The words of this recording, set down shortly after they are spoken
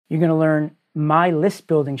You're going to learn my list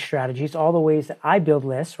building strategies, all the ways that I build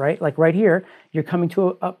lists, right? Like right here, you're coming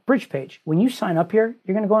to a bridge page. When you sign up here,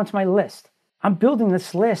 you're going to go onto my list. I'm building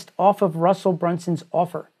this list off of Russell Brunson's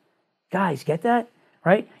offer. Guys, get that?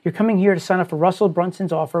 Right? You're coming here to sign up for Russell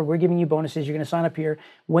Brunson's offer. We're giving you bonuses. You're going to sign up here.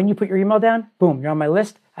 When you put your email down, boom, you're on my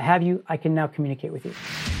list. I have you. I can now communicate with you.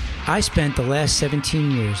 I spent the last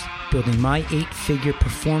 17 years building my 8-figure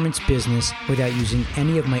performance business without using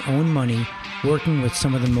any of my own money, working with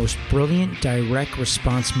some of the most brilliant direct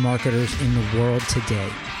response marketers in the world today.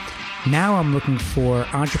 Now I'm looking for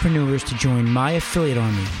entrepreneurs to join my affiliate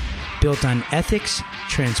army, built on ethics,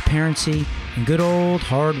 transparency, and good old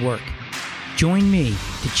hard work. Join me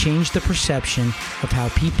to change the perception of how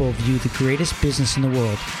people view the greatest business in the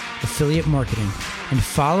world, affiliate marketing, and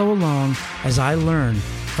follow along as I learn,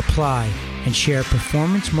 apply, and share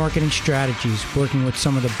performance marketing strategies working with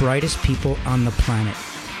some of the brightest people on the planet.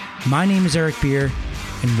 My name is Eric Beer,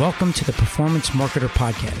 and welcome to the Performance Marketer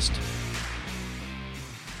Podcast.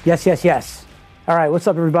 Yes. All right, what's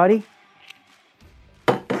up, everybody?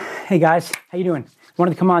 Hey, guys, how you doing?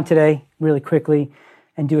 Wanted to come on today really quickly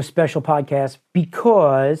and do a special podcast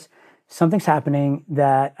because something's happening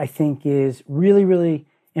that I think is really, really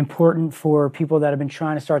important for people that have been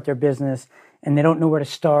trying to start their business and they don't know where to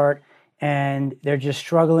start and they're just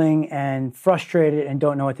struggling and frustrated and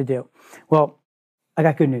don't know what to do. Well, I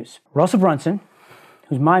got good news. Russell Brunson,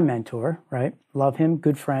 who's my mentor, right? Love him,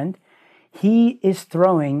 good friend. He is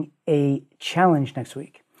throwing a challenge next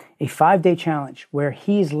week, a 5-day challenge where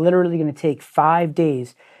he's literally going to take 5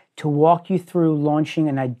 days to walk you through launching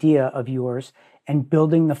an idea of yours and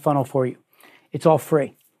building the funnel for you. It's all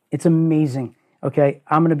free. It's amazing. Okay,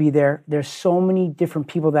 I'm going to be there. There's so many different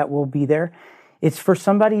people that will be there. It's for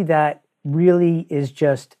somebody that really is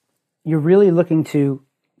just, you're really looking to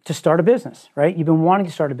start a business, right? You've been wanting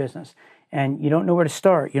to start a business and you don't know where to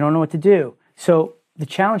start. You don't know what to do. So the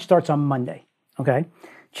challenge starts on Monday, okay?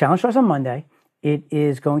 Challenge starts on Monday. It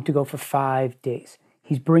is going to go for 5 days.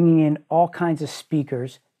 He's bringing in all kinds of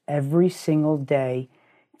speakers every single day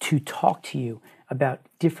to talk to you about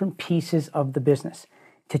different pieces of the business,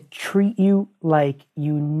 to treat you like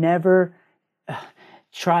you never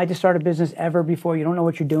tried to start a business ever before. You don't know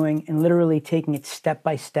what you're doing, and literally taking it step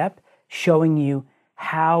by step, showing you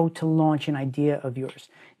how to launch an idea of yours.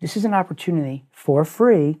 This is an opportunity for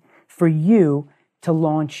free for you to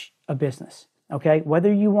launch a business, okay?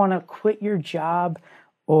 Whether you want to quit your job,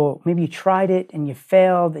 or maybe you tried it and you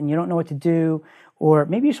failed and you don't know what to do, or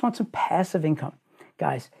maybe you just want some passive income.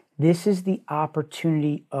 Guys, this is the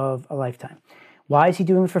opportunity of a lifetime. Why is he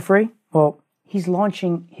doing it for free? Well, he's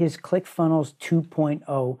launching his ClickFunnels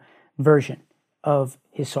 2.0 version of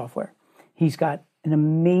his software. He's got an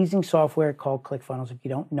amazing software called ClickFunnels, if you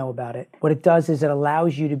don't know about it. What it does is it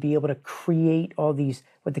allows you to be able to create all these,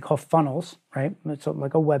 what they call funnels, right? It's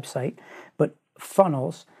like a website, but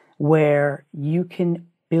funnels where you can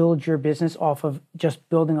build your business off of just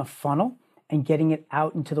building a funnel and getting it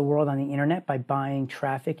out into the world on the internet by buying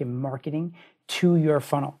traffic and marketing to your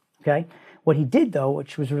funnel, okay? What he did, though,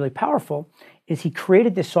 which was really powerful, is he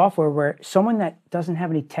created this software where someone that doesn't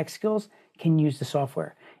have any tech skills can use the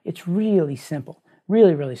software. It's really simple,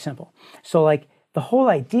 really, really simple. So like the whole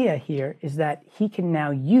idea here is that he can now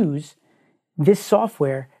use this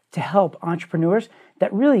software to help entrepreneurs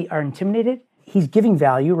that really are intimidated. He's giving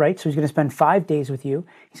value, right? So he's going to spend 5 days with you.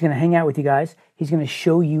 He's going to hang out with you guys. He's going to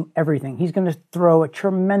show you everything. He's going to throw a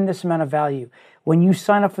tremendous amount of value. When you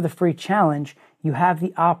sign up for the free challenge, you have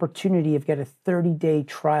the opportunity of getting a 30-day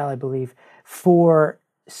trial, I believe, for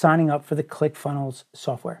signing up for the ClickFunnels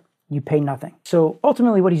software. You pay nothing. So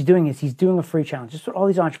ultimately what he's doing is he's doing a free challenge. That's what all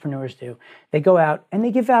these entrepreneurs do. They go out and they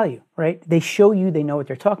give value, right? They show you, they know what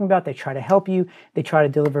they're talking about. They try to help you. They try to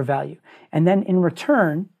deliver value. And then in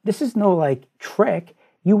return, this is no like trick.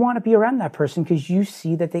 You want to be around that person because you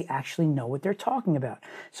see that they actually know what they're talking about.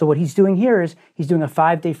 So what he's doing here is he's doing a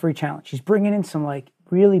 5-day free challenge. He's bringing in some like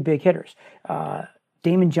really big hitters.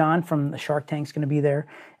 Damon John from the Shark Tank is going to be there,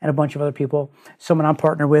 and a bunch of other people. Someone I'm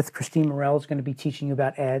partnered with, Christine Morel, is going to be teaching you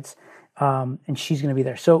about ads, and she's going to be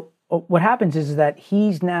there. So what happens is that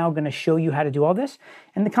he's now going to show you how to do all this,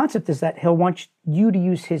 and the concept is that he'll want you to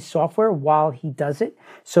use his software while he does it.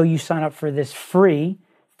 So you sign up for this free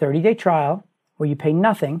 30-day trial where you pay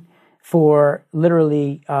nothing for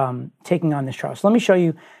literally taking on this trial. So let me show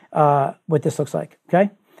you what this looks like, okay?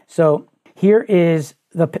 So here is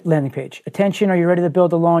the landing page. Attention, are you ready to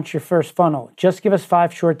build and launch your first funnel? Just give us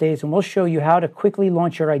 5 short days and we'll show you how to quickly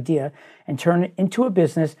launch your idea and turn it into a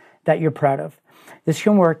business that you're proud of. This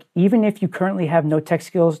can work even if you currently have no tech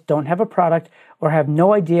skills, don't have a product, or have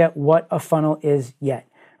no idea what a funnel is yet,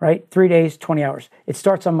 right? 3 days, 20 hours. It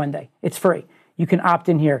starts on Monday. It's free. You can opt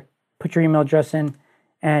in here, put your email address in,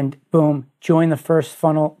 and boom, join the first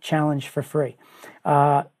funnel challenge for free.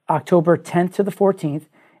 October 10th to the 14th,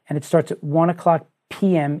 and it starts at 1 o'clock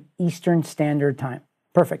p.m. Eastern Standard Time.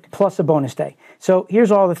 Perfect. Plus a bonus day. So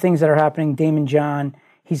here's all the things that are happening. Daymond John,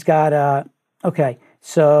 he's got,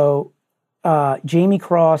 Jamie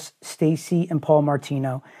Cross, Stacy and Paul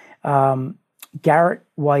Martino, Garrett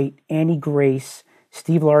White, Annie Grace,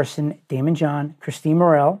 Steve Larson, Daymond John, Christine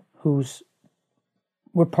Morel,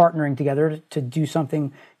 we're partnering together to do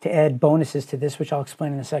something to add bonuses to this, which I'll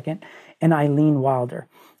explain in a second, and Eileen Wilder.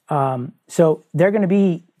 So they're going to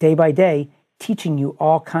be day by day teaching you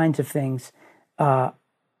all kinds of things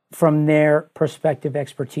from their perspective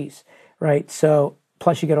expertise, right? So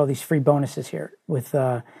plus you get all these free bonuses here with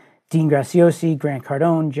Dean Graciosi, Grant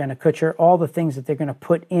Cardone, Jenna Kutcher, all the things that they're going to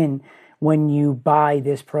put in when you buy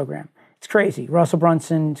this program. It's crazy. Russell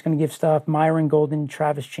Brunson is going to give stuff, Myron Golden,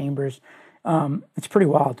 Travis Chambers. It's pretty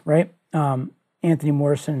wild, right? Anthony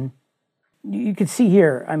Morrison. You can see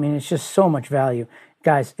here, I mean, it's just so much value.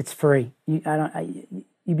 Guys, it's free.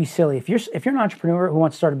 You'd be silly. If you're an entrepreneur who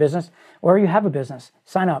wants to start a business or you have a business,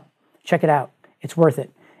 sign up, check it out. It's worth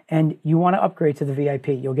it. And you want to upgrade to the VIP,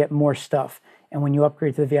 you'll get more stuff. And when you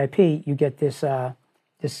upgrade to the VIP, you get this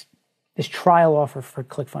trial offer for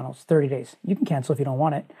ClickFunnels, 30 days. You can cancel if you don't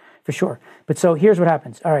want it, for sure. But so here's what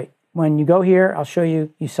happens. All right, when you go here, I'll show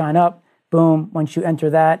you, you sign up, boom. Once you enter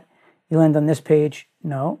that, you land on this page.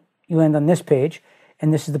 No, you land on this page.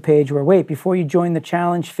 And this is the page where, wait, before you join the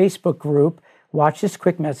challenge Facebook group, watch this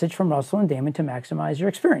quick message from Russell and Daymond to maximize your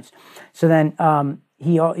experience. So then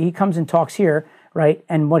he comes and talks here, right?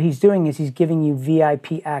 And what he's doing is he's giving you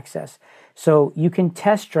VIP access. So you can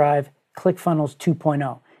test drive ClickFunnels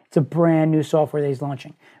 2.0. It's a brand new software that he's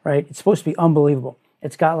launching, right? It's supposed to be unbelievable.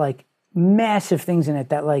 It's got like massive things in it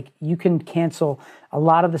that like you can cancel a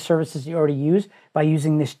lot of the services you already use by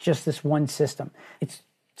using just this one system. It's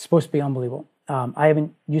supposed to be unbelievable. I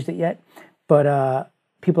haven't used it yet, but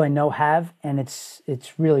people I know have, and it's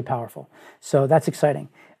really powerful. So that's exciting.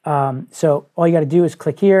 So all you got to do is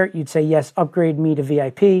click here. You'd say, yes, upgrade me to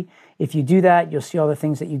VIP. If you do that, you'll see all the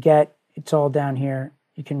things that you get. It's all down here.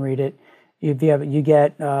 You can read it. You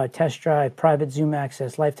get test drive, private Zoom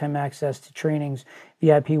access, lifetime access to trainings,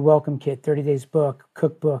 VIP welcome kit, 30 days book,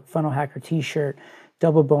 cookbook, funnel hacker t-shirt,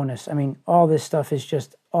 double bonus. I mean, all this stuff is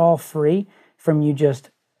just all free from you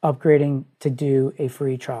just upgrading to do a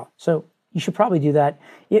free trial. So you should probably do that.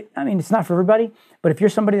 It's not for everybody, but if you're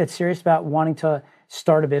somebody that's serious about wanting to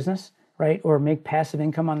start a business, right, or make passive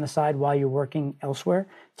income on the side while you're working elsewhere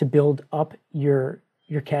to build up your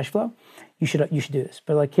cash flow, you should do this.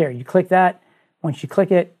 But like here, you click that. Once you click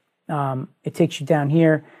it, it takes you down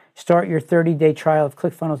here. Start your 30-day trial of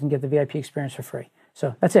ClickFunnels and get the VIP experience for free.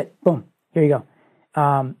 So that's it. Boom. Here you go.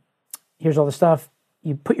 Here's all the stuff.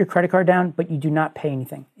 You put your credit card down, but you do not pay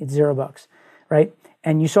anything. It's $0, right?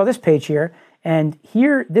 And you saw this page here. And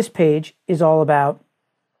here, this page is all about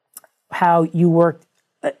how you work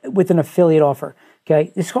with an affiliate offer.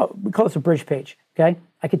 Okay, we call this a bridge page. Okay,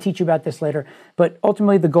 I could teach you about this later, but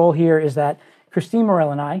ultimately the goal here is that Christine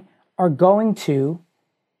Morel and I are going to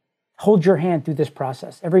hold your hand through this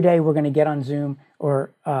process. Every day we're going to get on Zoom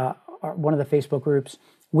or one of the Facebook groups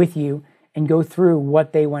with you and go through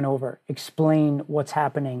what they went over, explain what's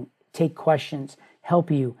happening, take questions, help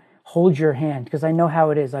you, hold your hand, because I know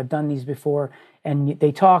how it is. I've done these before, and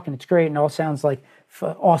they talk, and it's great, and it all sounds like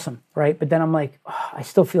awesome, right? But then I'm like, I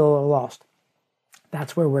still feel a little lost.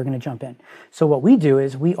 That's where we're going to jump in. So what we do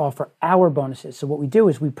is we offer our bonuses. So what we do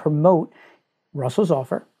is we promote Russell's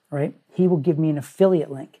offer, right? He will give me an affiliate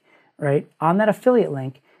link, right? On that affiliate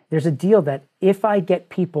link, there's a deal that if I get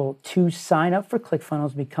people to sign up for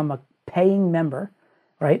ClickFunnels, become a paying member,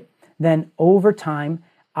 right? Then over time,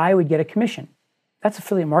 I would get a commission. That's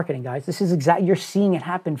affiliate marketing, guys. This is exactly, you're seeing it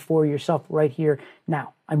happen for yourself right here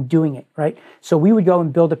now. I'm doing it, right? So we would go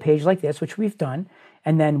and build a page like this, which we've done,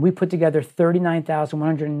 and then we put together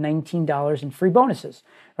 $39,119 in free bonuses,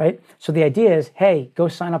 right? So the idea is, hey, go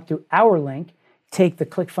sign up through our link, take the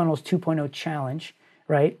ClickFunnels 2.0 challenge,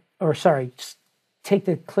 right? Take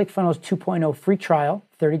the ClickFunnels 2.0 free trial,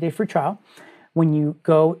 30-day free trial. When you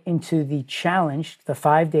go into the challenge, the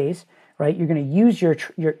 5 days, right, you're going to use your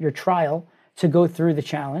trial to go through the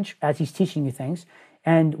challenge as he's teaching you things.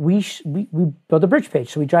 And we build a bridge page.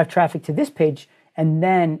 So we drive traffic to this page, and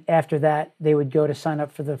then after that, they would go to sign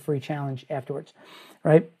up for the free challenge afterwards,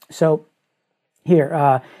 right? So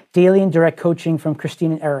here, daily and direct coaching from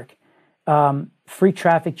Christine and Eric, free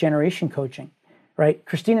traffic generation coaching, right?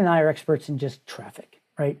 Christine and I are experts in just traffic,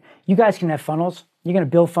 right? You guys can have funnels You're going to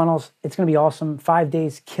build funnels. It's going to be awesome. 5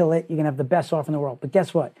 days, kill it. You're going to have the best offer in the world. But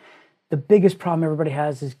guess what? The biggest problem everybody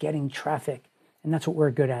has is getting traffic. And that's what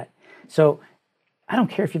we're good at. So I don't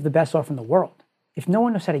care if you have the best offer in the world. If no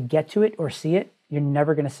one knows how to get to it or see it, you're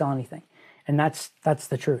never going to sell anything. And that's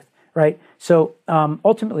the truth, right? So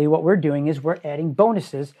ultimately what we're doing is we're adding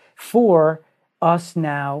bonuses for us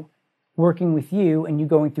now working with you and you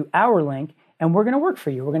going through our link, and we're going to work for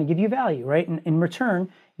you. We're going to give you value, right? And in return,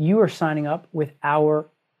 you are signing up with our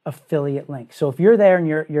affiliate link. So if you're there and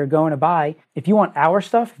you're going to buy, if you want our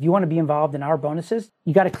stuff, if you want to be involved in our bonuses,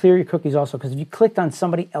 you got to clear your cookies also, because if you clicked on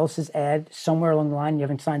somebody else's ad somewhere along the line and you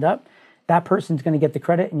haven't signed up, that person's going to get the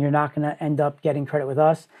credit and you're not going to end up getting credit with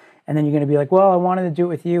us. And then you're going to be like, well, I wanted to do it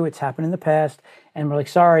with you. It's happened in the past. And we're like,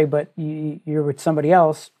 sorry, but you're with somebody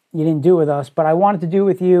else. You didn't do it with us, but I wanted to do it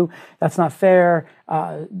with you. That's not fair.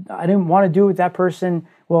 I didn't want to do it with that person.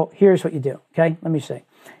 Well, here's what you do. Okay. Let me say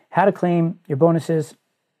how to claim your bonuses.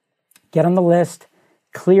 Get on the list,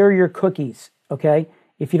 clear your cookies, okay?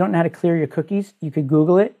 If you don't know how to clear your cookies, you could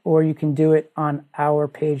Google it or you can do it on our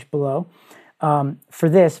page below. For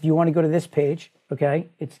this, if you want to go to this page, okay,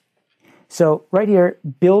 so right here,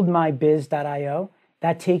 buildmybiz.io,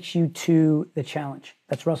 that takes you to the challenge.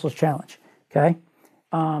 That's Russell's challenge, okay?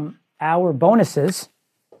 Our bonuses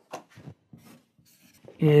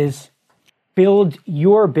is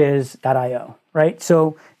buildyourbiz.io, right?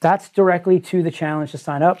 So that's directly to the challenge to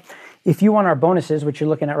sign up. If you want our bonuses, which you're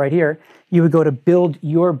looking at right here, you would go to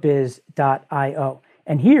buildyourbiz.io.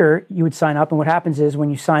 And here you would sign up. And what happens is when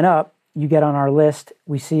you sign up, you get on our list,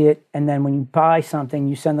 we see it. And then when you buy something,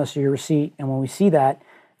 you send us your receipt. And when we see that,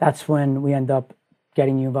 that's when we end up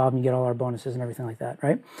getting you involved and you get all our bonuses and everything like that,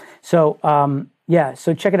 right? So, so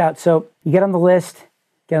check it out. So you get on the list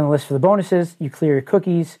for the bonuses, you clear your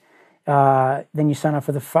cookies, then you sign up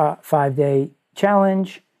for the 5-day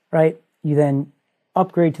challenge, right? You then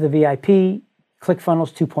upgrade to the VIP,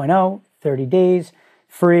 ClickFunnels 2.0, 30 days,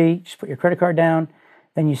 free, just put your credit card down,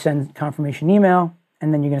 then you send confirmation email,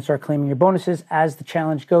 and then you're going to start claiming your bonuses. As the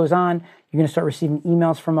challenge goes on, you're going to start receiving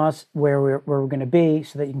emails from us where we're going to be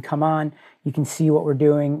so that you can come on, you can see what we're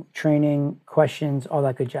doing, training, questions, all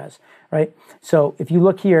that good jazz, right? So if you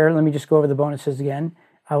look here, let me just go over the bonuses again.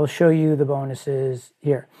 I will show you the bonuses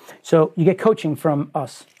here. So you get coaching from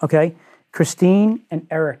us, okay? Christine and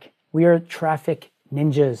Eric, we are traffic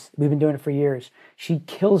ninjas. We've been doing it for years. She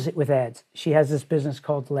kills it with ads. She has this business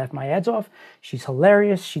called Laugh My Ads Off. She's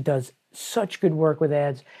hilarious. She does such good work with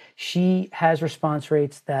ads. She has response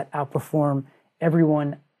rates that outperform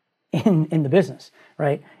everyone in the business,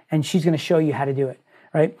 right? And she's going to show you how to do it,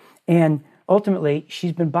 right? And ultimately,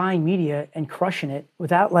 she's been buying media and crushing it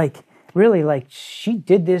without she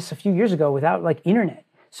did this a few years ago without internet.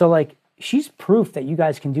 So she's proof that you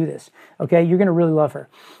guys can do this, okay? You're going to really love her.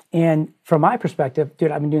 And from my perspective,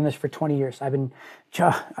 dude, I've been doing this for 20 years. I've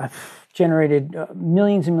generated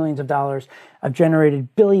millions and millions of dollars. I've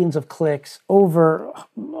generated billions of clicks, over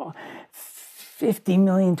 50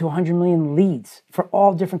 million to 100 million leads for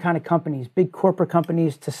all different kind of companies, big corporate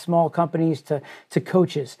companies to small companies to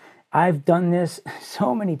coaches. I've done this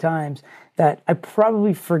so many times that I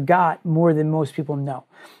probably forgot more than most people know.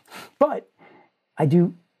 But I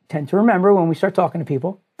do tend to remember when we start talking to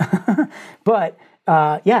people. But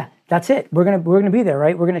that's it. We're gonna be there,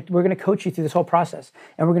 right? We're gonna coach you through this whole process,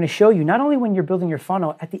 and we're gonna show you not only when you're building your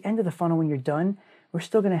funnel, at the end of the funnel when you're done, we're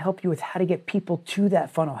still gonna help you with how to get people to that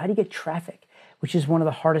funnel, how to get traffic, which is one of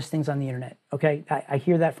the hardest things on the internet. Okay, I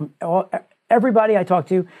hear that from everybody I talk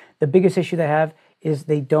to. The biggest issue they have is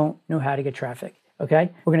they don't know how to get traffic.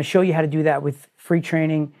 Okay, we're gonna show you how to do that with free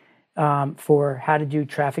training for how to do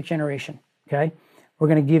traffic generation. Okay, we're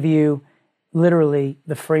gonna give you literally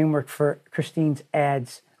the framework for Christine's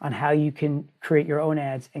ads on how you can create your own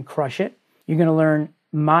ads and crush it. You're going to learn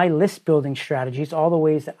my list building strategies, all the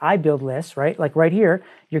ways that I build lists, right? Like right here,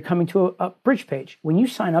 you're coming to a bridge page. When you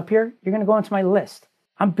sign up here, you're going to go into my list.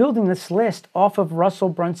 I'm building this list off of Russell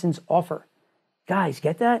Brunson's offer. Guys,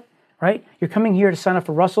 get that? Right? You're coming here to sign up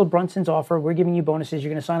for Russell Brunson's offer. We're giving you bonuses.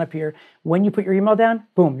 You're going to sign up here. When you put your email down,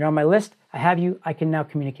 boom, you're on my list. I have you. I can now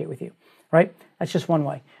communicate with you. Right? That's just one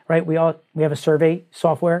way, right? We have a survey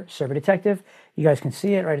software, Survey Detective. You guys can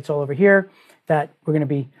see it, right? It's all over here that we're going to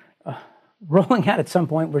be rolling out at some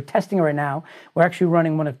point. We're testing it right now. We're actually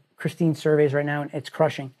running one of Christine's surveys right now, and it's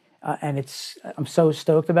crushing. And I'm so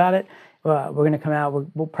stoked about it. We're going to come out.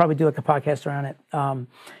 We'll probably do a podcast around it.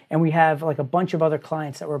 And we have a bunch of other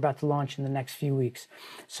clients that we're about to launch in the next few weeks.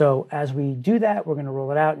 So as we do that, we're going to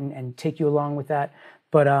roll it out and take you along with that.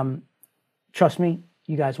 But trust me,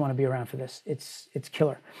 you guys want to be around for this. It's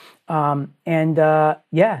killer. You're going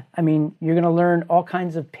to learn all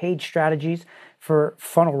kinds of paid strategies for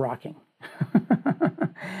funnel rocking.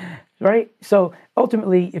 Right? So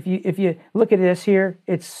ultimately, if you look at this here,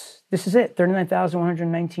 this is it.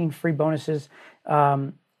 39,119 free bonuses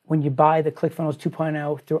when you buy the ClickFunnels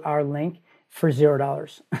 2.0 through our link for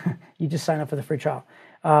 $0. You just sign up for the free trial.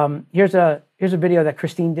 Here's a video that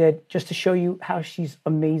Christine did just to show you how she's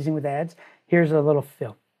amazing with ads. Here's a little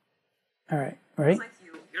fill. All right, ready? Like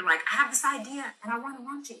you're like, I have this idea and I want to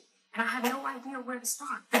launch it. And I have no idea where to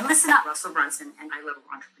start. Then listen up, Russell Brunson and high-level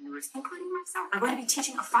entrepreneurs, including myself. I'm going to be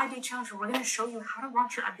teaching a 5-day challenge where we're going to show you how to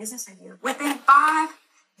launch your business idea within 5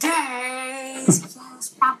 days.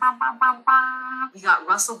 Yes. Bah, bah, bah, bah, bah. We got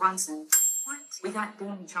Russell Brunson. What? We got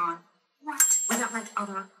Danny John. What? We got like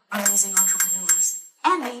other amazing entrepreneurs.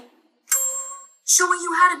 And me. Showing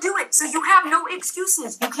you how to do it, so you have no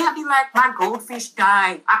excuses. You can't be like, my goldfish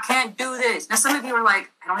died. I can't do this. Now, some of you are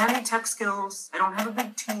like, I don't have any tech skills. I don't have a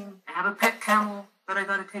big team. I have a pet camel that I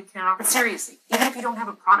gotta take care of. But seriously, even if you don't have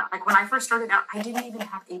a product, like when I first started out, I didn't even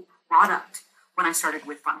have a product when I started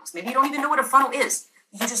with funnels. Maybe you don't even know what a funnel is.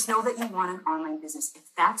 You just know that you want an online business.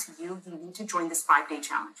 If that's you, you need to join this 5-day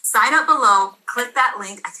challenge. Sign up below, click that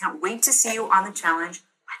link. I can't wait to see you on the challenge.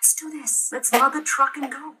 Let's do this. Let's lug the truck and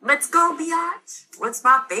go. Let's go, biatch. What's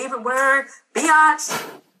my favorite word? Biatch.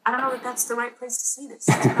 I don't know if that's the right place to say this.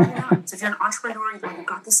 It's probably not. So if you're an entrepreneur, you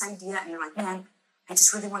got this idea and you're like, man, I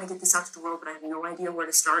just really want to get this out to the world, but I have no idea where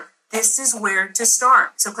to start. This is where to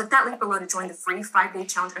start. So click that link below to join the free 5-day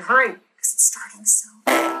challenge. And hurry, because it's starting soon.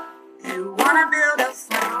 You want to build a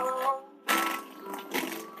funnel?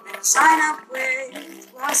 Then sign up with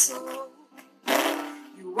Russell.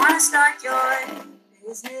 You want to start your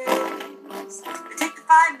business. Take the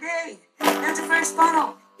 5-day. Build your first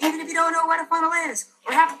funnel. Even if you don't know what a funnel is,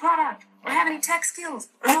 or have a product, or have any tech skills,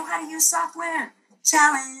 or know how to use software.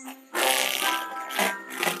 Challenge.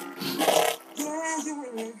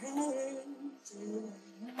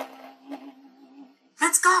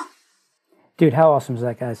 Let's go. Dude, how awesome is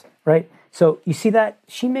that, guys? Right? So you see that?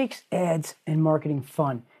 She makes ads and marketing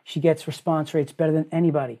fun. She gets response rates better than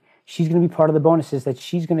anybody. She's going to be part of the bonuses that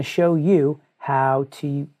she's going to show you how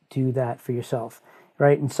to do that for yourself,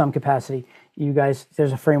 right? In some capacity. You guys,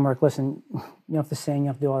 there's a framework. Listen, you don't have to sing, you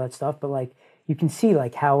have to do all that stuff, but like you can see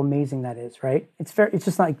like how amazing that is, right? It's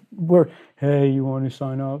just not like hey, you want to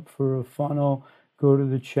sign up for a funnel? Go to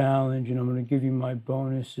the challenge and I'm going to give you my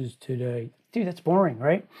bonuses today. Dude, that's boring,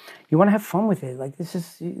 right? You want to have fun with it. Like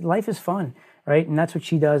life is fun, right? And that's what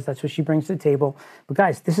she does. That's what she brings to the table. But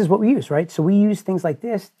guys, this is what we use, right? So we use things like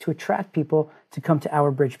this to attract people to come to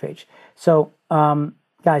our bridge page. So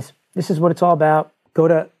guys, this is what it's all about. Go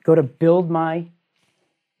to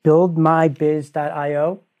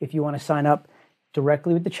buildmybiz.io if you want to sign up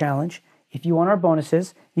directly with the challenge. If you want our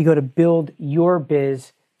bonuses, you go to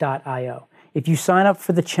buildyourbiz.io. If you sign up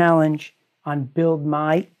for the challenge on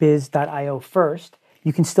buildmybiz.io first,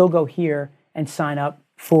 you can still go here and sign up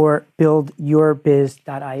for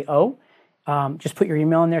buildyourbiz.io. Just put your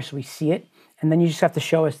email in there so we see it. And then you just have to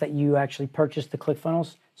show us that you actually purchased the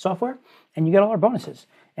ClickFunnels software and you get all our bonuses.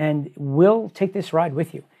 And we'll take this ride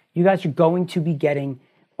with you. You guys are going to be getting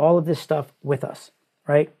all of this stuff with us,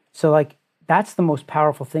 right? So like, that's the most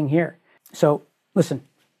powerful thing here. So listen,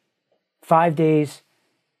 5 days,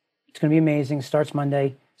 it's going to be amazing. It starts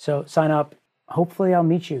Monday. So sign up. Hopefully I'll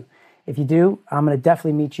meet you. If you do, I'm going to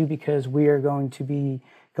definitely meet you because we are going to be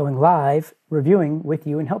going live, reviewing with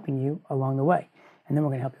you and helping you along the way. And then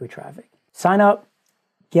we're going to help you with traffic. Sign up,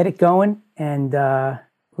 get it going, and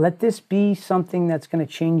let this be something that's going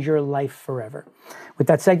to change your life forever. With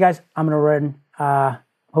that said, guys, I'm going to run.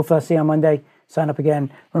 Hopefully I'll see you on Monday. Sign up again.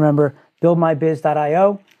 Remember,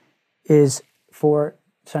 buildmybiz.io is for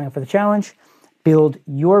signing up for the challenge.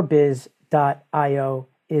 Buildyourbiz.io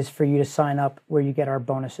is for you to sign up where you get our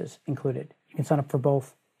bonuses included. You can sign up for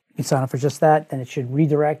both. You can sign up for just that, then it should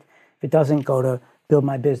redirect. If it doesn't, go to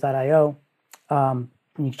buildmybiz.io and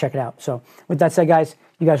you can check it out. So with that said, guys,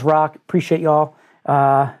 you guys rock. Appreciate y'all.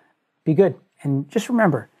 Be good. And just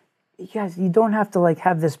remember, you guys, you don't have to like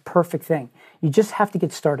have this perfect thing. You just have to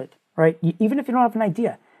get started, right? Even if you don't have an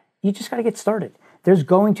idea, you just got to get started. There's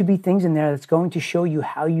going to be things in there that's going to show you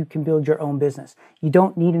how you can build your own business. You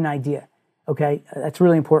don't need an idea, okay? That's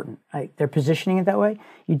really important. They're positioning it that way.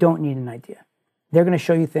 You don't need an idea. They're going to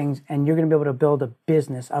show you things, and you're going to be able to build a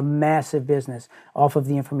business, a massive business, off of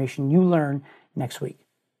the information you learn next week.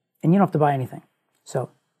 And you don't have to buy anything.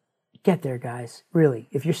 So get there, guys. Really,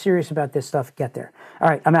 if you're serious about this stuff, get there. All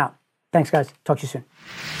right, I'm out. Thanks, guys. Talk to you soon.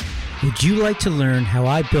 Would you like to learn how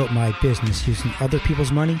I built my business using other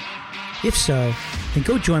people's money? If so, then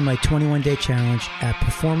go join my 21-day challenge at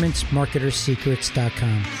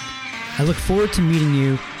performancemarketersecrets.com. I look forward to meeting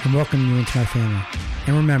you and welcoming you into my family.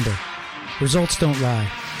 And remember, results don't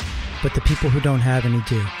lie, but the people who don't have any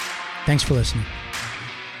do. Thanks for listening.